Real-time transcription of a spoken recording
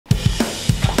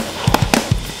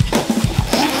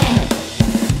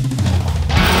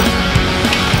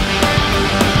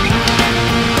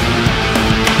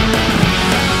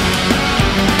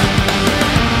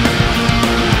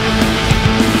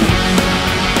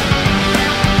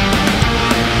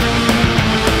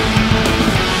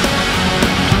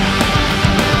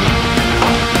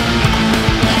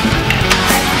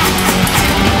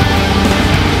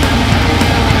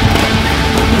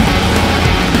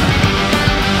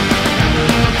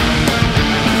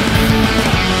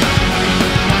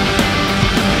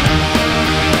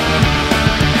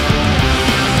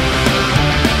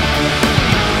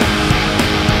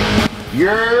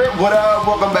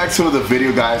back to another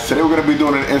video, guys. Today we're gonna be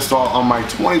doing an install on my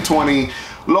 2020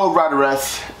 Lowrider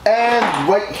S. And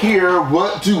right here,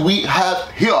 what do we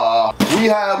have here? We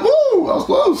have, woo, that was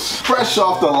close. Fresh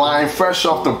off the line, fresh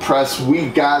off the press, we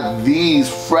got these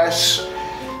fresh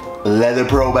Leather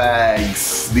Pro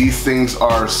bags. These things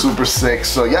are super sick.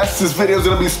 So yes, this video is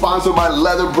gonna be sponsored by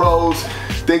Leather Pros.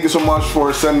 Thank you so much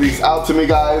for sending these out to me,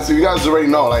 guys. So you guys already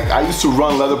know, like, I used to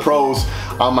run Leather Pros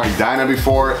on my Dyna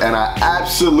before, and I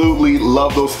absolutely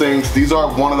love those things. These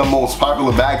are one of the most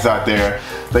popular bags out there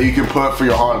that you can put for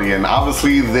your Harley, and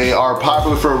obviously they are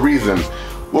popular for a reason.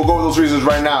 We'll go over those reasons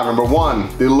right now. Number one,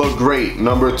 they look great.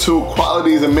 Number two,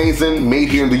 quality is amazing, made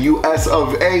here in the US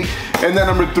of A. And then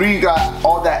number three, you got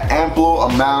all that ample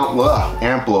amount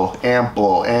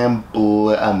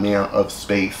of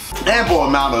space. Ample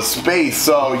amount of space.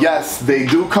 So yes, they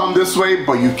do come this way,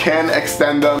 but you can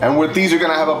extend them. And with these, you're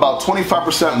gonna have about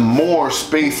 25% more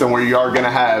space than where you are gonna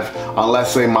have on,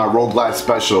 let's say, my Road Glide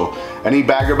Special. Any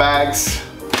bagger bags?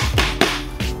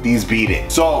 These beat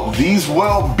it. So these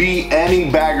will beat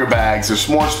any bagger bags. There's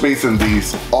more space in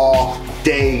these all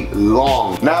day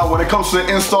long. Now, when it comes to the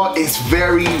install, it's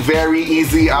very, very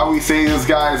easy. I always say this,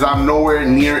 guys, I'm nowhere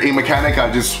near a mechanic.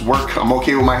 I just work, I'm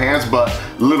okay with my hands, but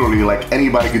literally, like,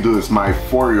 anybody could do this. My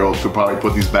 4-year-old could probably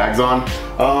put these bags on.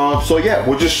 So yeah,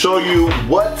 we'll just show you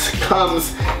what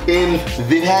comes in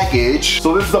the package.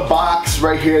 So this is the box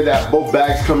right here that both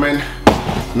bags come in.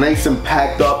 Nice and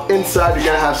packed up. Inside, you're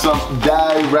gonna have some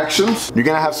directions. You're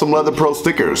gonna have some Leather Pro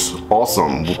stickers.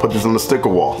 Awesome. We'll put this on the sticker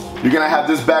wall. You're gonna have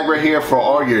this bag right here for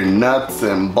all your nuts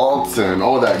and bolts and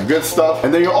all that good stuff.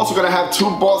 And then you're also gonna have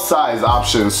 2 bolt size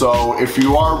options. So if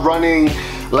you are running,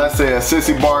 let's say, a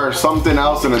sissy bar or something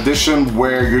else in addition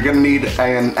where you're gonna need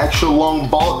an extra long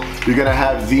bolt, you're gonna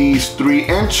have these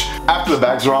 3-inch. After the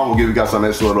bags are on, we'll give you guys a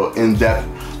nice little in-depth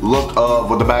look of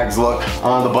what the bags look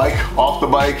on the bike, off the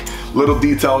bike, little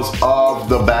details of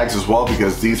the bags as well,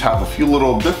 because these have a few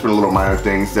different little minor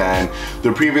things than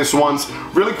the previous ones.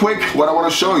 Really quick, what I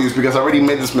want to show you is, because I already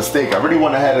made this mistake, I already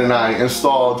went ahead and I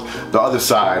installed the other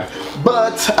side,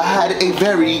 but I had a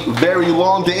very, very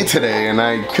long day today and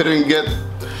I couldn't get,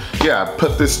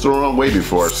 put this the wrong way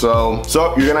before. So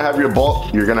you're gonna have your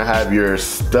bolt, you're gonna have your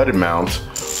studded mount,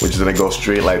 which is gonna go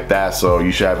straight like that. So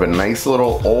you should have a nice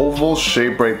little oval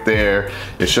shape right there.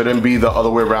 It shouldn't be the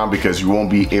other way around because you won't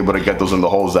be able to get those in the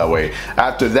holes that way.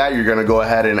 After that, you're gonna go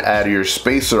ahead and add your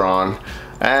spacer on,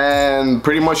 and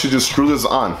pretty much you just screw this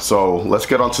on. So let's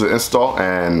get on to the install,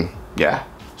 and yeah.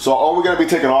 So all we're gonna be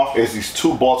taking off is these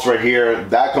 2 bolts right here.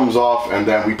 That comes off, and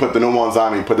then we put the new ones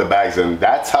on and we put the bags in.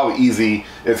 That's how easy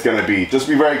it's gonna be. Just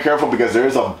be very careful because there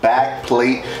is a back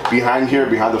plate behind here,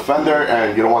 behind the fender,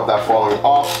 and you don't want that falling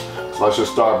off. So let's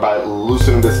just start by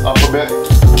loosening this up a bit.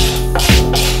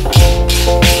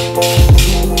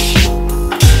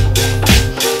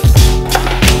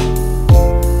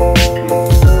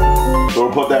 So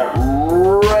we'll put that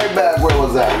right back where it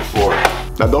was at before.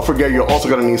 Now don't forget, you're also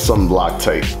gonna need some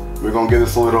Loctite. We're gonna give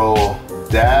this a little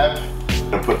dab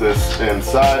and put this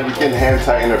inside. We can hand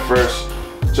tighten it first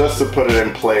just to put it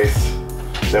in place.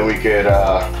 Then we could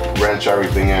wrench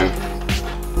everything in.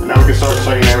 And now we can start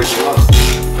tightening everything up.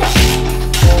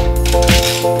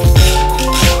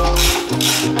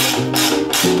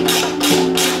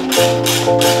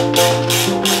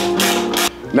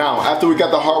 Now, after we got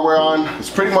the hardware on,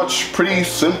 it's pretty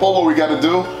simple what we gotta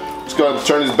do. Just gonna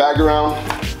turn this bag around.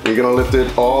 You're gonna lift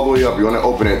it all the way up. You wanna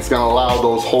open it. It's gonna allow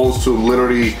those holes to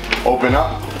literally open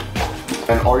up.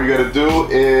 And all you gotta do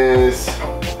is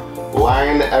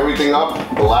line everything up,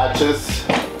 the latches.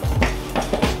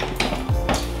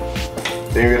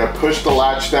 Then you're gonna push the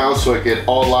latch down so it get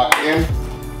all locked in.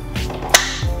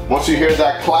 Once you hear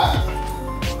that clap,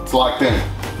 it's locked in.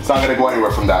 It's not gonna go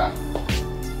anywhere from that.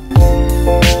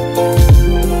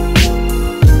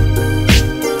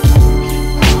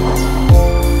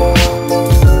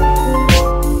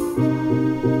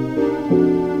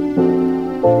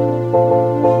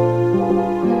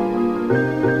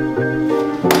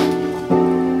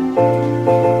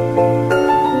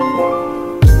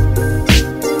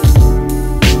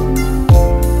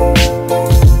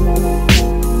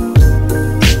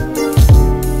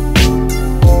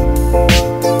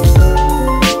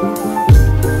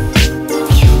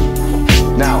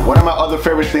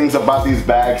 Favorite things about these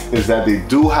bags is that they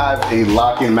do have a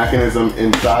locking mechanism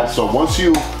inside. So once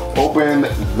you open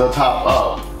the top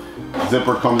up,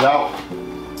 zipper comes out,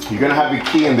 you're gonna have your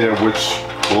key in there which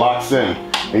locks in,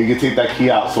 and you can take that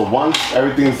key out. So once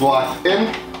everything's locked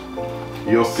in,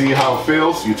 you'll see how it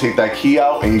feels. You take that key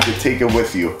out and you can take it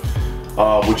with you,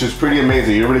 which is pretty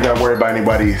amazing. You don't really gotta worry about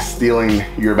anybody stealing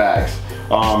your bags.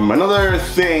 Another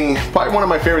thing, probably one of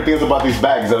my favorite things about these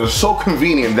bags, that are so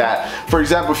convenient that, for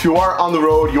example, if you are on the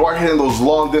road, you are hitting those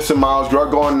long distance miles, you are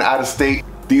going out of state,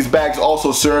 these bags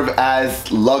also serve as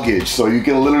luggage. So you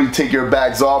can literally take your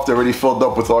bags off, they're already filled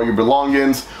up with all your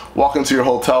belongings, walk into your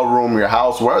hotel room, your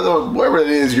house, wherever it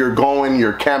is you're going,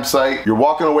 your campsite, you're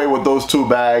walking away with those 2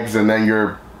 bags and then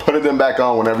you're putting them back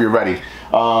on whenever you're ready.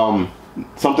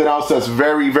 Something else that's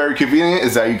very, very convenient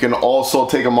is that you can also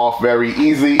take them off very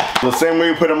easy. The same way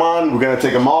you put them on, we're gonna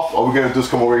take them off. All we're gonna do is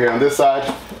come over here on this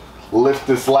side, lift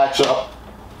this latch up.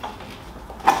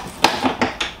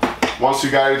 Once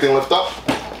you got everything lifted up,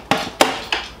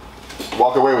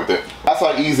 walk away with it. That's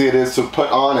how easy it is to put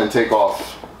on and take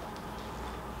off.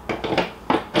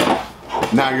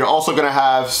 Now you're also gonna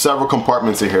have several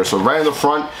compartments in here. So right in the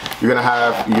front, you're gonna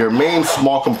have your main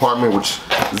small compartment, which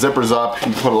zippers up.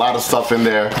 You can put a lot of stuff in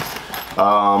there.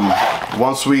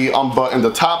 Once we unbutton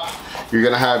the top, you're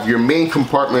gonna have your main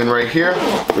compartment right here,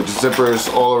 which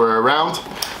zippers all the way around.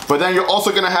 But then you're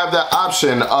also gonna have that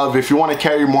option of, if you wanna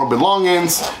carry more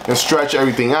belongings and stretch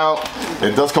everything out,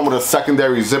 it does come with a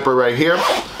secondary zipper right here,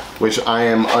 which I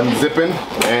am unzipping.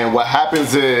 And what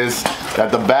happens is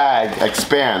that the bag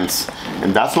expands,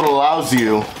 and that's what allows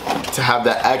you to have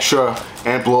that extra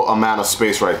ample amount of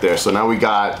space right there. So now we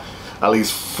got at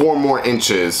least 4 more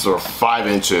inches or 5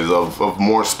 inches of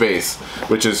more space,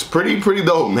 which is pretty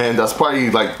dope, man. That's probably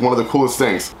like one of the coolest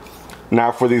things.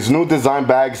 Now for these new design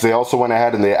bags, they also went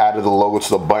ahead and they added the logo to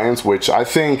the buttons, which I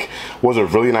think was a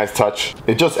really nice touch.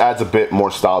 It just adds a bit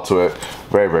more style to it.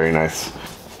 Very, very nice.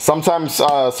 Sometimes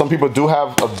some people do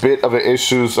have a bit of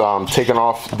issues taking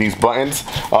off these buttons,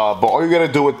 but all you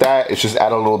gotta do with that is just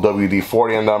add a little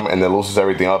WD-40 in them, and it loosens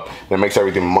everything up and it makes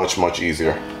everything much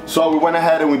easier. So we went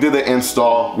ahead and we did the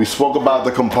install. We spoke about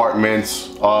the compartments.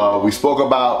 We spoke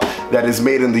about that it's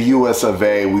made in the US of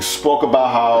A. We spoke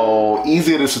about how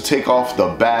easy it is to take off the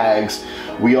bags.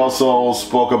 We also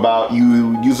spoke about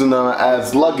you using them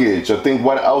as luggage. I think,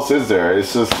 what else is there?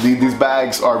 It's just, these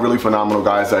bags are really phenomenal,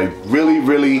 guys. I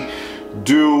really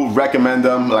do recommend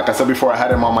them. Like I said before, I had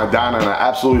them on my Dyna and I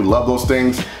absolutely love those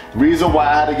things. Reason why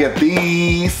I had to get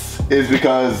these is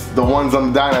because the ones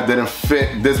on the Dyna didn't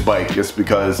fit this bike. It's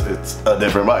because it's a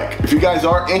different bike. If you guys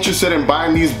are interested in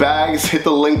buying these bags, hit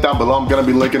the link down below. I'm gonna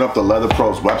be linking up the Leather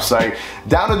Pros website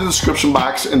down in the description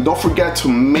box. And don't forget to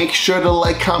make sure to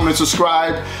like, comment, and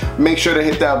subscribe. Make sure to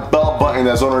hit that bell button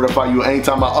that's gonna notify you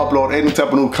anytime I upload any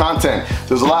type of new content.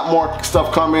 There's a lot more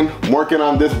stuff coming. I'm working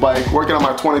on this bike, working on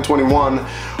my 2021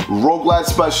 Road Glide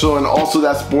Special, and also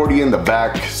that Sporty in the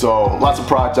back. So lots of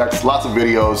projects, lots of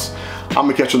videos. I'm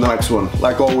gonna catch you in the next one.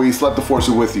 Like always, let the force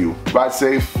be with you. Ride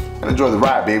safe and enjoy the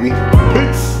ride, baby.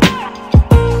 Peace.